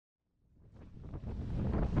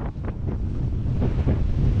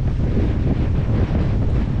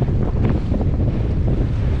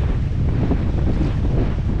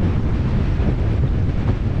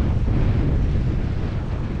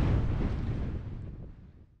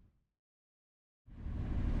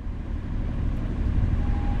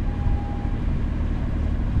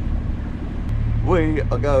We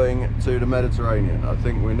are going to the Mediterranean. I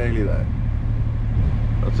think we're nearly there.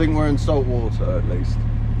 I think we're in salt water at least.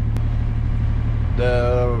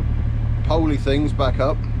 The poley thing's back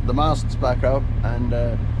up, the mast's back up, and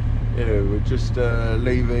yeah, we're just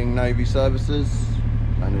leaving Navy services.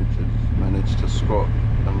 Managed to squat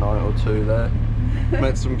a night or two there.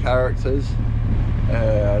 Met some characters.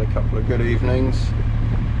 Had a couple of good evenings.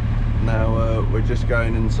 Now we're just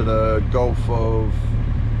going into the Gulf of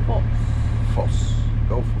Foss.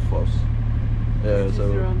 Gulf of Foss. Yeah,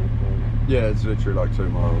 so around the corner. yeah, it's literally like 2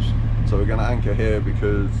 miles. So we're going to anchor here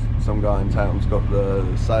because some guy in town's got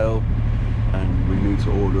the sail, and we need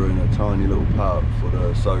to order in a tiny little part for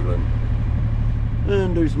the Solent,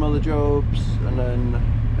 and do some other jobs, and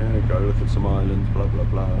then go look at some islands. Blah blah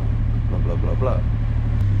blah, blah blah blah blah.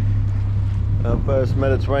 Our first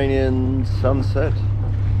Mediterranean sunset.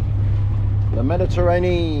 The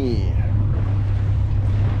Mediterranean.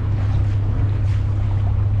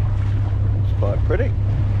 It's quite pretty.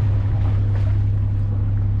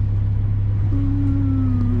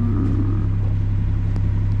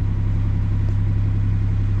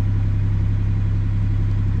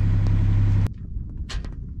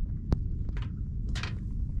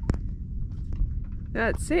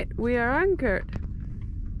 That's it, we are anchored.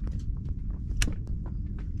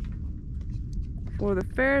 For the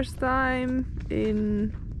first time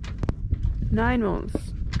in 9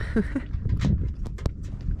 months.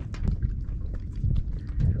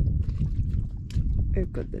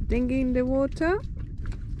 We've got the dinghy in the water.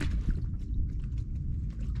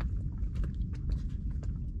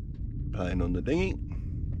 Playing on the dinghy.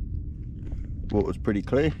 Water's pretty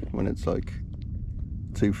clear when it's like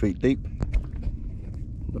 2 feet deep.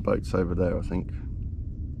 The boat's over there, I think.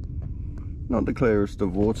 Not the clearest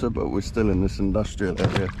of water, but we're still in this industrial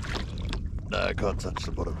area. No, I can't touch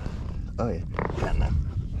the bottom. Oh yeah, can now.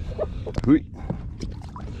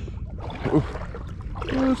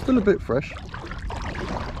 Oh, still a bit fresh.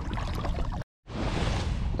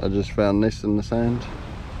 I just found this in the sand.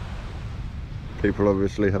 People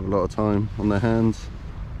obviously have a lot of time on their hands.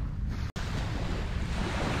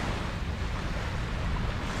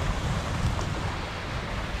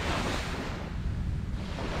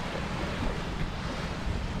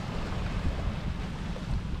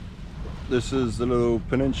 This is the little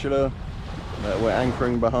peninsula that we're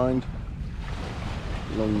anchoring behind.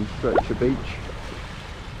 Long stretch of beach.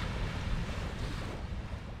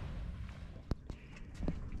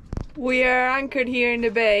 We are anchored here in the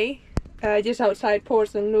bay, just outside Port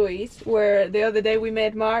St. Louis, where the other day we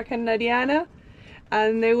met Mark and Diana,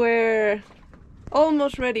 and they were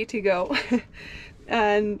almost ready to go.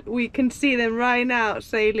 And we can see them right now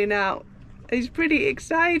sailing out. It's pretty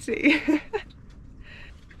exciting.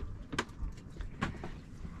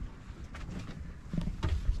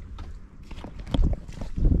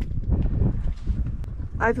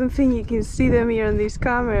 I don't think you can see them here on this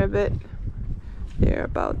camera, but they're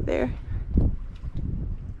about there.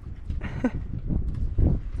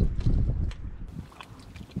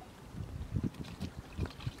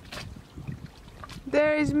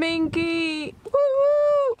 There is Minky!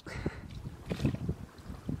 Woo!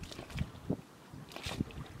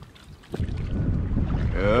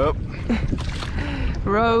 Yep.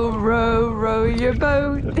 Row, row, row your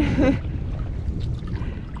boat.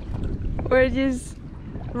 We're just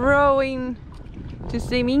rowing to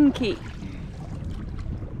see Minky,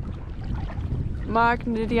 Mark,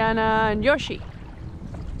 Diana and Yoshi.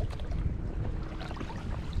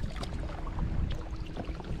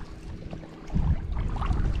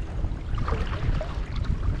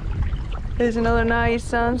 There's another nice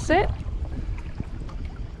sunset.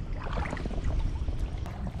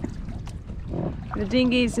 The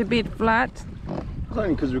dinghy is a bit flat. It's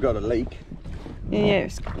only because we've got a leak.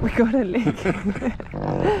 Yes, we got a leak.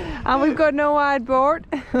 And we've got no outboard.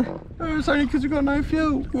 It's only because we've got no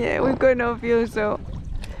fuel. Yeah, we've got no fuel, so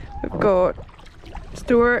we've got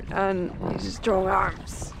Stuart and his strong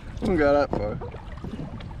arms. Wouldn't go that far.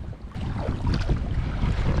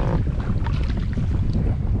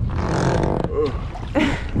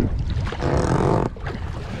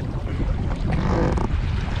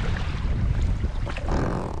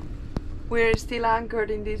 We're still anchored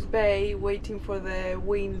in this bay, waiting for the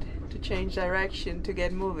wind to change direction to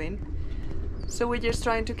get moving. So we're just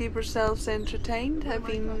trying to keep ourselves entertained. I've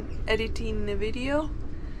been editing a video.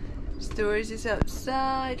 Stuart is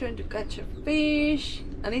outside trying to catch a fish.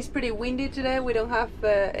 And it's pretty windy today. We don't have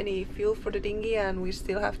any fuel for the dinghy, and we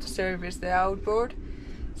still have to service the outboard.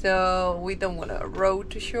 So we don't want to row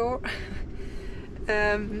to shore.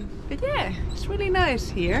 But yeah, it's really nice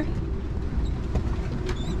here.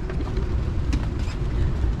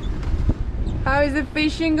 How is the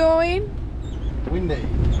fishing going? Windy.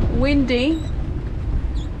 Windy.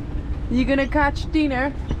 You gonna catch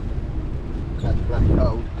dinner? Catch black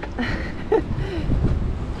cold.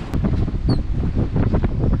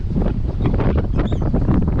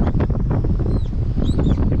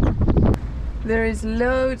 There is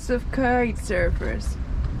loads of kite surfers.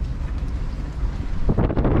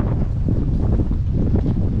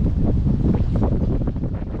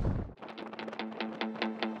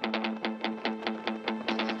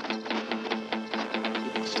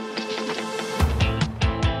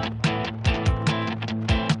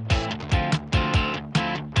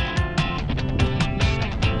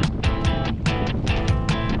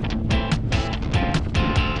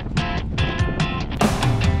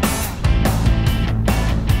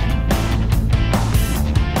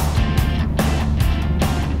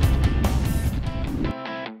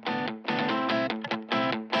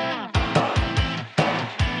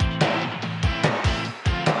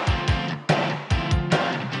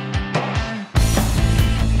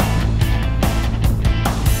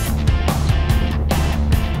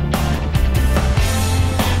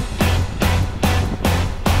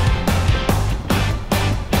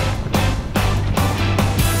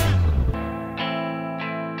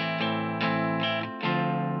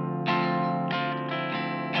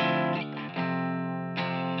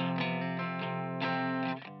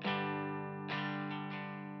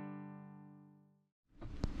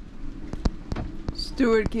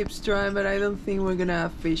 Stuart keeps trying, but I don't think we're gonna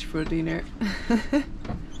have fish for dinner.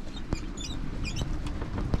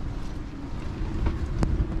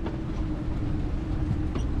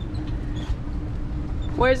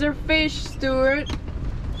 Where's our fish, Stuart?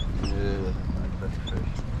 Yeah, that's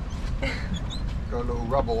fish. Got a little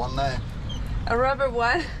rubber one there. A rubber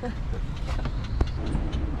one?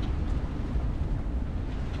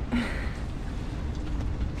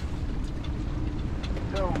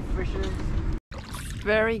 Little fishes.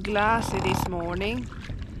 Very glassy this morning,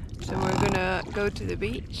 so we're gonna go to the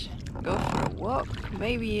beach, go for a walk,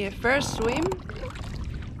 maybe a first swim.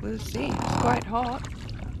 We'll see. It's quite hot.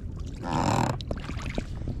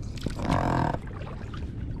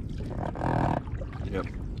 Yep.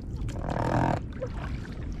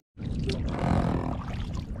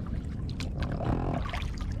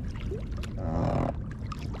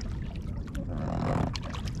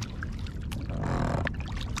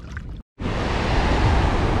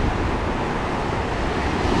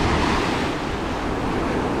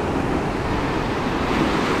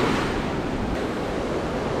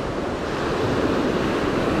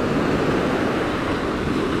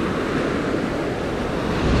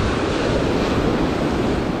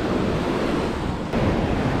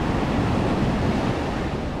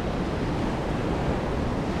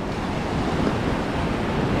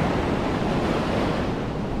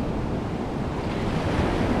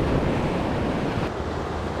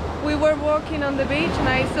 We were walking on the beach and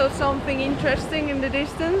I saw something interesting in the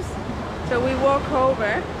distance, so we walk over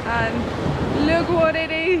and look what it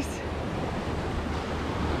is.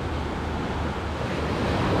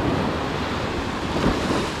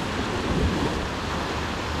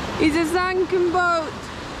 It's a sunken boat.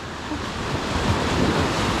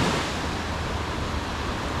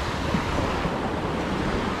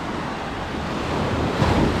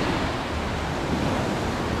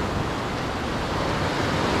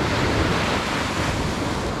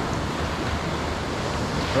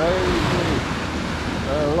 Crazy.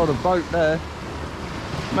 A lot of boat there.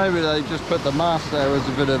 Maybe they just put the mast there as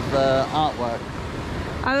a bit of artwork.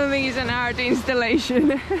 I don't think it's an art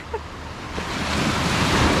installation.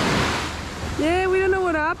 Yeah, we don't know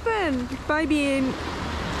what happened. It might be in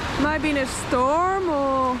a storm,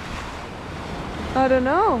 or I don't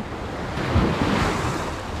know.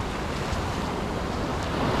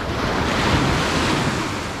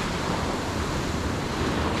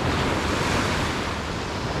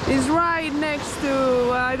 It's right next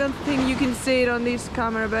to, I don't think you can see it on this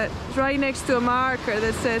camera, but it's right next to a marker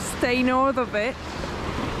that says stay north of it.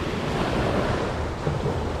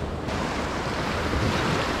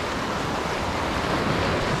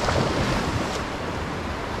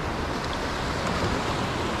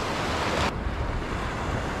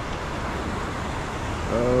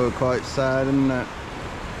 Oh, quite sad, isn't it?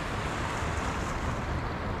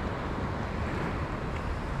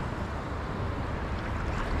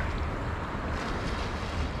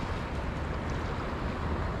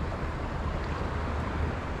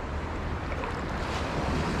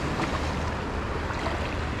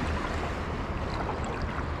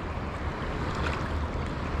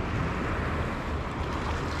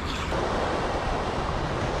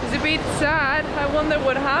 It's a bit sad. I wonder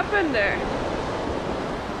what happened there.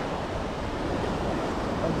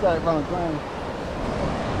 say it run aground.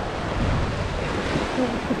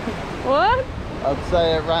 What? I'd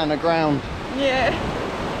say it ran aground. Yeah.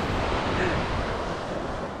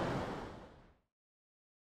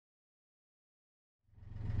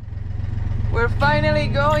 We're finally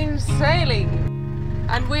going sailing.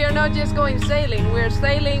 And we are not just going sailing, we're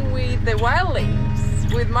sailing with the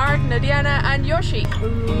wildlings, with Mark, Nadiana and Yoshi.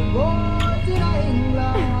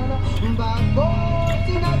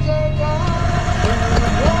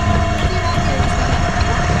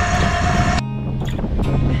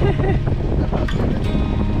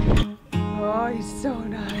 Oh, it's so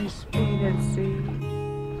nice being at sea.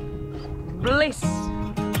 Bliss!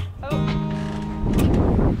 Oh.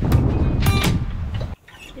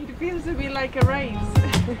 It feels a bit like a race.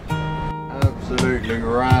 Absolutely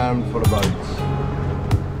rammed full of boats.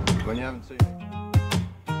 When you haven't seen it.